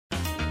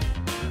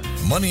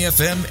Money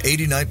FM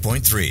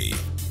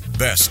 89.3.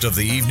 Best of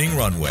the evening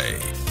runway.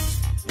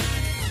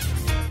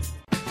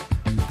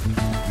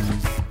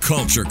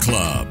 Culture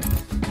Club.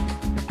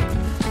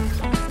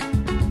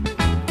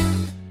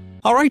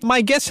 All right, my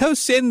guest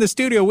host in the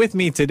studio with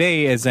me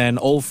today is an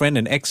old friend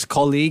and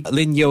ex-colleague,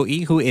 Lin Yo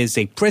Yi, who is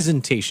a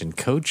presentation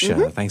coach.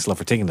 Thanks a lot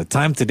for taking the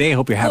time today.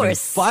 Hope you're having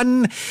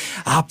fun.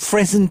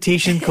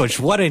 Presentation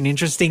coach, what an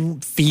interesting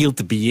field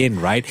to be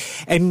in, right?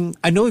 And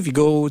I know if you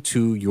go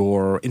to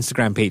your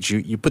Instagram page,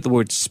 you put the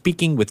word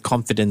speaking with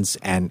confidence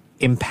and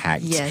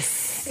impact.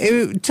 Yes.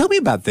 Tell me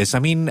about this. I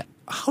mean,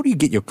 how do you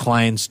get your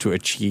clients to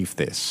achieve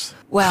this?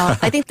 Well,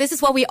 I think this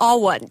is what we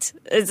all want,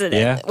 isn't it?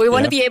 Yeah, we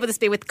want to be able to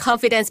speak with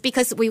confidence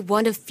because we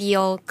want to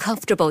feel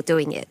comfortable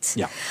doing it.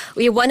 Yeah.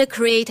 We want to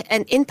create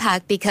an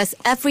impact because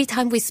every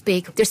time we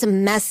speak, there's a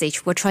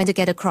message we're trying to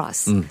get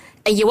across. And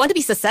you want to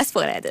be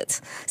successful at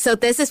it. So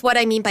this is what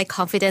I mean by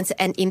confidence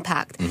and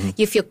impact.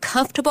 You feel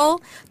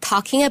comfortable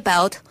talking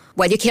about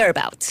what you care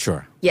about.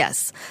 Sure.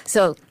 Yes.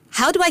 So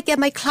how do I get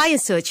my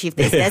clients to achieve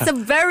this? That's a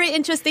very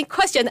interesting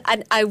question.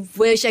 And I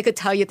wish I could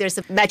tell you there's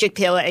a magic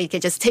pill and you can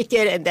just take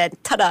it and then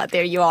ta-da,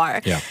 there you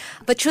are. Yeah.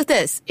 But truth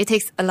is, it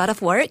takes a lot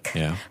of work.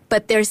 Yeah.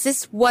 But there's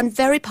this one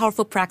very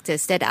powerful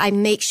practice that I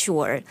make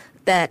sure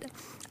that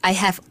I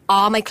have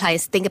all my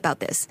clients think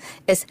about this.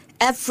 Is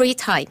every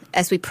time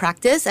as we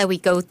practice and we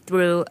go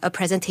through a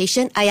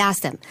presentation, I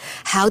ask them,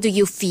 how do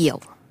you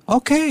feel?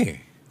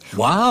 Okay.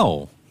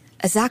 Wow.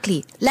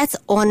 Exactly. Let's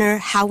honor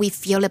how we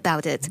feel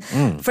about it.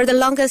 For the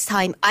longest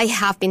time, I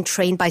have been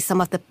trained by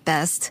some of the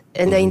best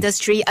in the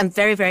industry. I'm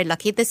very, very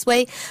lucky this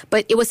way.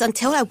 But it was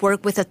until I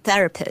worked with a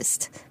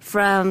therapist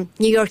from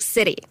New York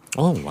City.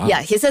 Oh, wow.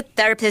 Yeah, he's a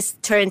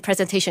therapist turned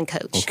presentation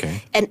coach.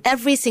 Okay. And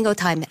every single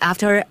time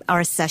after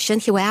our session,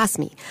 he would ask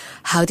me,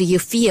 how do you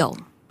feel?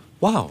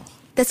 Wow.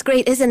 That's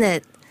great, isn't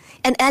it?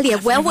 And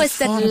Elliot, when was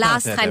the thought about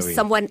last that time that way.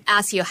 someone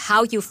asked you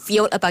how you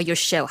feel about your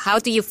show? How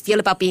do you feel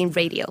about being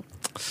radio?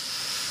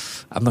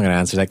 I'm not going to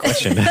answer that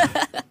question.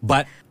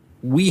 But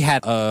we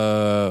had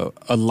a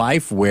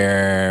life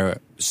where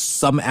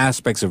some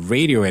aspects of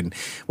radio and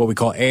what we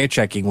call air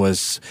checking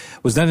was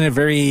done in a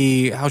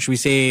very, how should we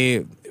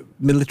say,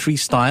 military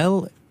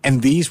style.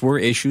 And these were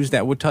issues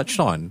that were touched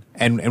on.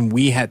 And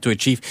we had to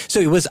achieve. So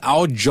it was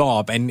our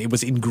job and it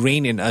was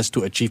ingrained in us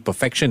to achieve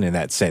perfection in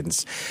that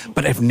sense.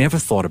 But I've never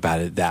thought about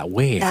it that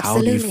way.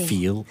 Absolutely. How do you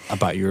feel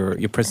about your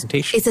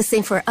presentation? It's the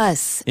same for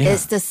us. Yeah.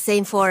 It's the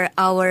same for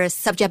our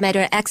subject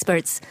matter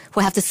experts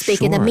who have to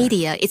speak in the Sure.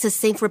 media. It's the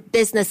same for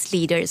business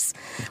leaders.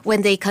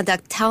 When they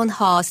conduct town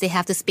halls, they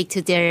have to speak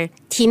to their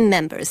team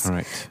members. All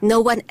right. No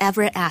one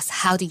ever asks,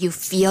 how do you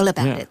feel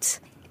about Yeah.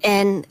 it?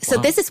 And so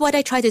this is what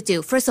I try to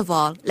do. First of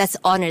all, let's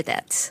honor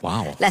that.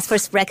 Wow. Let's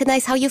first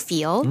recognize how you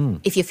feel.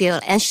 If you feel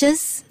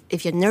anxious,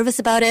 if you're nervous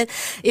about it,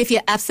 if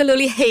you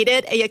absolutely hate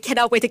it and you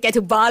cannot wait to get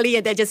to Bali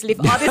and then just leave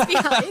all this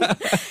behind,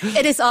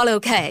 it is all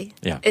okay.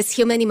 Yeah. It's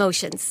human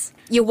emotions.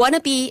 You want to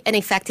be an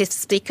effective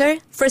speaker,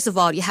 first of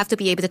all, you have to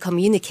be able to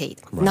communicate,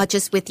 not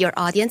just with your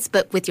audience,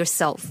 but with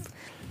yourself.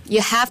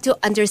 You have to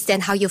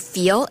understand how you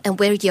feel and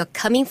where you're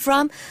coming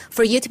from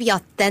for you to be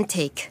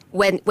authentic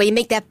when you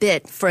make that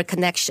bid for a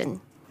connection.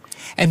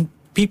 And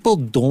people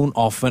don't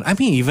often, I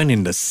mean, even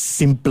in the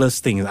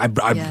simplest things,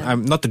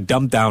 I'm not to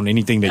dump down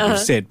anything that you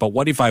said, but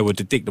what if I were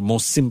to take the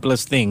most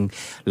simplest thing,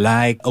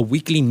 like a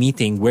weekly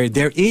meeting where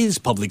there is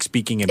public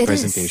speaking and It is.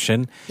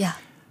 presentation? Yeah.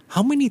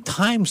 How many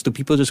times do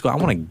people just go, I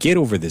want to get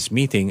over this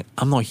meeting,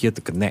 I'm not here to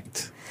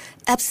connect?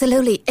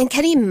 Absolutely. And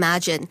can you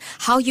imagine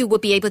how you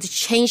would be able to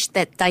change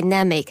that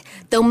dynamic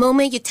the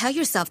moment you tell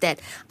yourself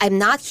that I'm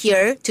not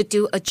here to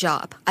do a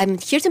job. I'm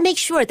here to make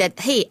sure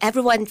that, hey,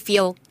 everyone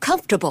feel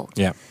comfortable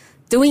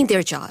doing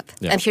their job.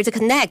 Yeah. I'm here to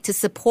connect, to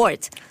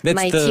support That's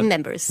my the team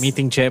members.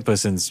 meeting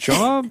chairperson's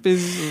job.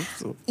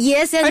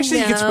 Yes and Actually,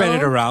 no. you can spread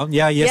it around.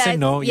 Yes and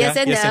no. Yes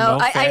and no.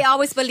 I Fair.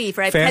 always believe,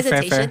 right? Fair,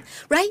 Presentation,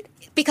 right?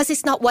 Because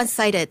it's not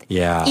one-sided.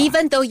 Yeah.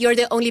 Even though you're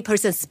the only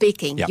person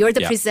speaking, Yep, you're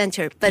the yep.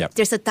 presenter, but Yep.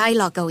 there's a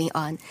dialogue going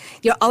on.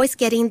 You're always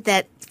getting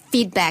that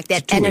feedback,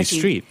 that It's a two-way energy.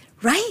 street.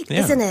 Right? Yeah.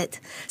 Isn't it?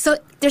 So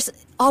there's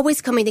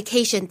always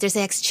communication. There's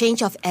an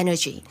exchange of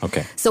energy.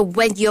 Okay. So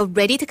when you're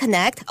ready to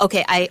connect,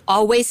 okay, I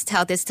always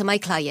tell this to my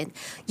client.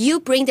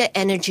 You bring the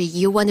energy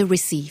you want to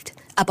receive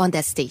up on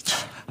that stage.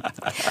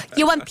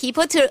 You want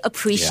people to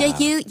appreciate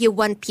you. You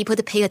want people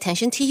to pay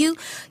attention to you.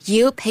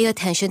 You pay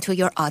attention to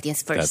your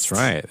audience first. That's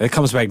right. It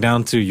comes back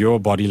down to your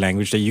body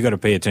language that you got to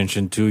pay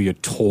attention to, your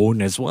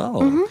tone as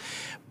well.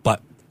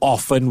 But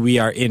often we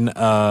are in,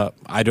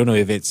 I don't know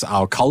if it's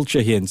our culture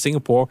here in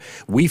Singapore,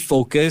 we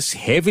focus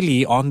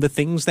heavily on the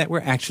things that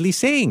we're actually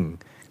saying.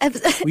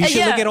 We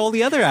should look at all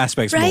the other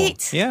aspects more.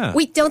 Right. Yeah.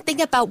 We don't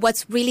think about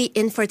what's really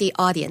in for the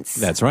audience.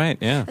 That's right,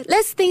 yeah.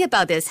 Let's think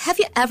about this. Have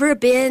you ever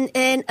been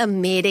in a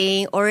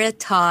meeting or a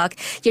talk?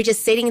 You're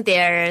just sitting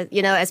there,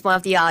 as one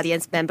of the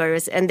audience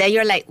members, and then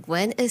you're like,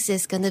 when is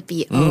this going to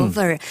be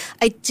over?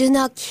 I do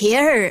not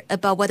care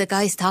about what the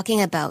guy is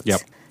talking about.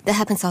 Yep. That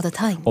happens all the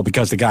time. Well,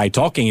 because the guy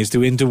talking is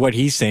too into what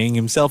he's saying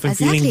himself and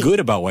feeling Exactly. good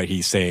about what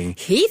he's saying.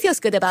 He feels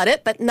good about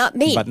it, but not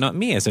me. But not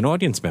me as an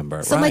audience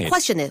member. So right. my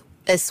question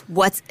is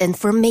what's in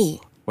for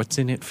me? What's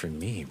in it for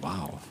me?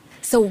 Wow.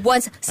 So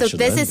should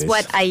this learn is this.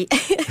 what I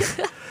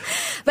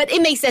but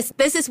it makes sense.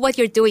 This is what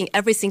you're doing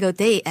every single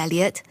day,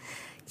 Elliot.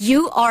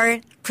 You are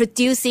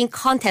producing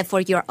content for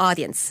your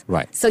audience.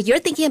 Right. So you're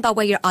thinking about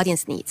what your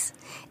audience needs.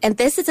 And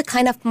this is the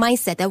kind of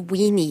mindset that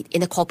we need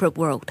in the corporate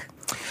world.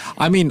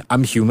 I mean,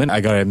 I'm human.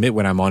 I gotta admit,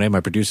 when I'm on it, my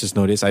producers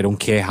know this. I don't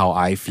care how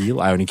I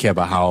feel. I only care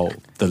about how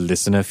the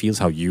listener feels,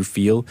 how you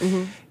feel.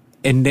 Mm-hmm.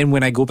 And then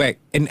when I go back,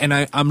 and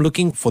I'm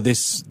looking for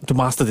this, to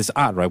master this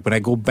art, right? When I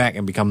go back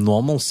and become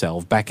normal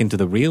self, back into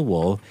the real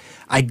world,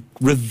 I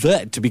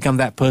revert to become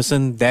that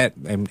person that,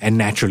 and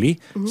naturally,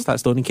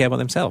 starts to only care about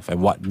themselves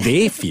and what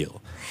they feel.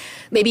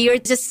 Maybe you're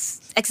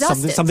just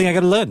exhausted. Something I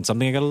gotta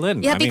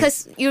learn. Yeah,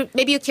 because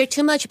maybe you care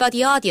too much about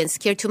the audience,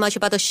 care too much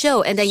about the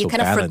show, and then you So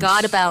kind of balanced.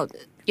 forgot about,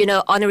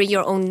 honoring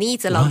your own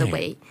needs along the Right.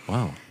 way.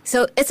 Wow.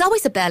 So it's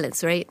always a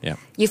balance, right? Yeah.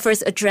 You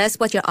first address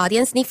what your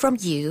audience need from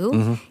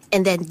you,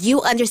 and then you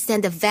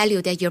understand the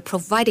value that you're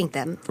providing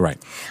them. Right.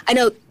 I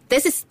know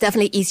this is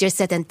definitely easier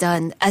said than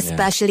done,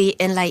 especially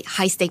in like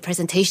high stake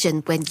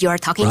presentation when you're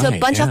talking to a Right,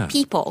 bunch yeah. of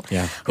people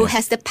Yeah, who yeah.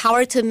 has the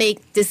power to make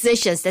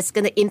decisions that's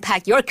going to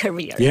impact your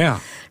career. Yeah.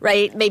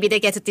 Right? Maybe they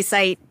get to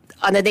decide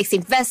on the next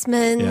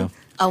investment, Yeah.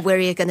 on where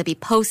you're going to be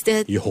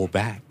posted. You hold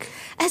back.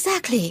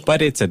 Exactly.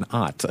 But it's an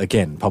art.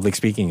 Again, public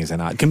speaking is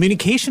an art.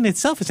 Communication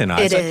itself is an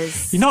art. It So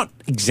is. You're not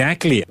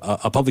exactly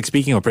a public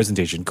speaking or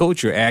presentation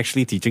coach. You're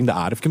actually teaching the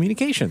art of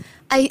communication.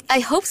 I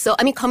hope so.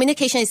 I mean,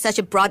 communication is such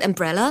a broad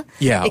umbrella.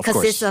 Yeah, of It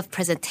consists course. of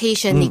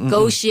presentation,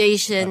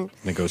 negotiation,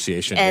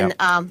 Negotiation. and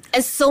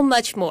so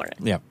much more.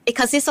 Yeah. It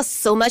consists of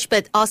so much,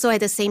 but also at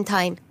the same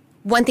time,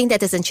 one thing that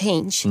doesn't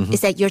change Mm-hmm.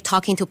 is that you're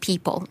talking to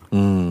people.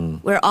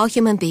 We're all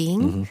human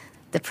beings. Mm-hmm.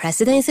 The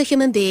president is a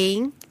human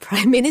being.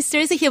 Prime minister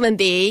is a human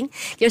being.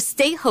 Your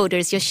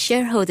stakeholders, your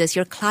shareholders,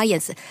 your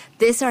clients,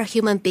 these are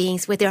human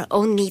beings with their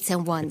own needs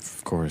and wants.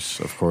 Of course,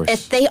 of course.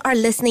 If they are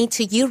listening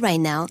to you right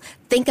now,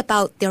 think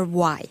about their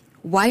why.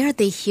 Why are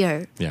they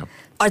here? Yeah.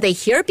 Are they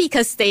here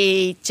because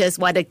they just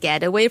want to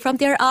get away from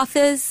their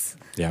office?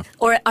 Yeah.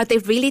 Or are they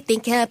really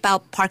thinking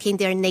about parking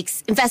their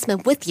next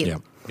investment with you? Yeah,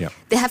 yeah.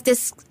 They have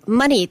this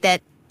money that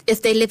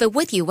if they live it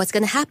with you, what's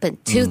going to happen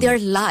to their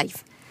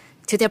life,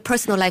 to their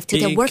personal life, to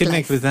their You work connect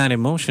life? with that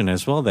emotion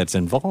as well that's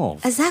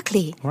involved.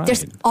 Exactly. Right.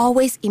 There's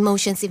always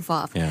emotions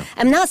involved. Yeah.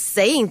 I'm not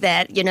saying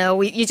that,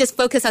 you just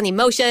focus on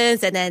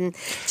emotions and then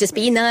just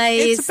be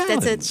nice. It's a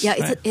balance, Yeah,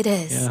 right? it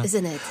is, Yeah.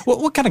 isn't it?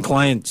 What kind of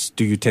clients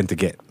do you tend to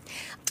get?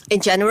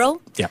 In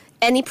general, Yeah.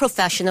 any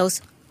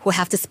professionals who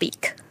have to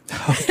speak.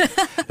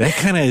 That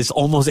kind of is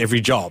almost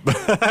every job.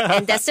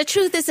 And that's the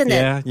truth, isn't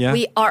Yeah, it? yeah.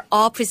 We are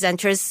all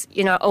presenters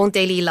in our own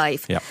daily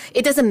life. Yeah.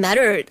 It doesn't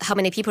matter how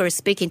many people are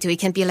speaking to. It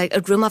can be like a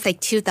room of like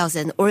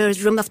 2,000 or a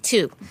room of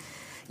 2.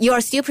 You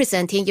are still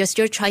presenting. You're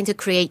still trying to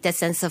create that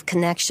sense of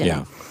connection.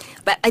 Yeah.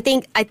 But I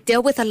think I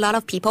deal with a lot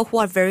of people who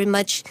are very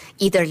much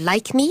either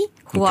like me,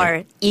 who Okay.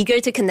 are eager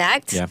to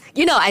connect. Yeah.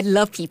 I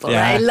love people,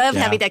 Yeah, right? I love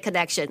yeah. having that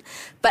connection.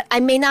 But I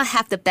may not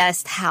have the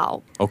best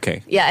how.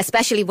 Okay. Yeah,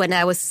 especially when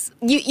I was,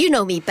 you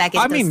know me back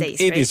in I those mean,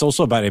 days, it right? is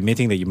also about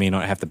admitting that you may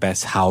not have the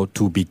best how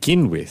to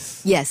begin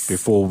with. Yes.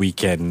 Before we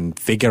can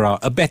figure out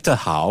a better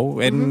how,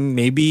 and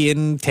maybe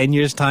in 10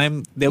 years'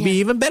 time, there'll be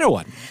Yeah. even better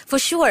one. For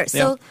sure.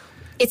 So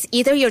it's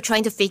either you're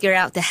trying to figure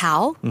out the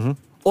how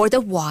or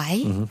the why.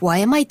 Why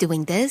am I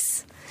doing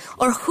this?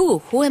 Or who?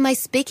 Who am I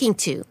speaking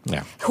to?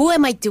 Yeah. Who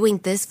am I doing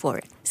this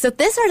for? So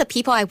these are the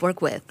people I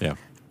work with. Yeah.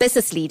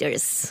 Business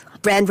leaders,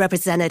 brand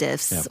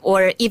representatives, Yeah.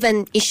 or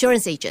even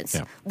insurance agents.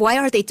 Yeah. Why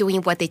are they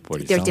doing what are they're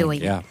you selling?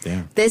 doing? Yeah,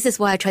 yeah. This is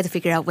what I try to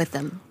figure out with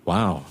them.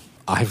 Wow.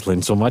 I've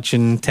learned so much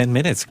in 10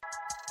 minutes.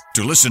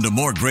 To listen to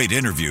more great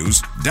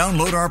interviews,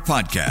 download our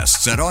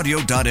podcasts at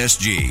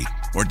audio.sg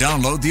or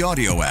download the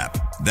audio app.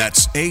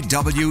 That's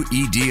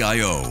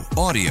AWEDIO,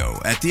 audio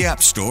at the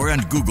App Store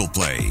and Google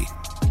Play.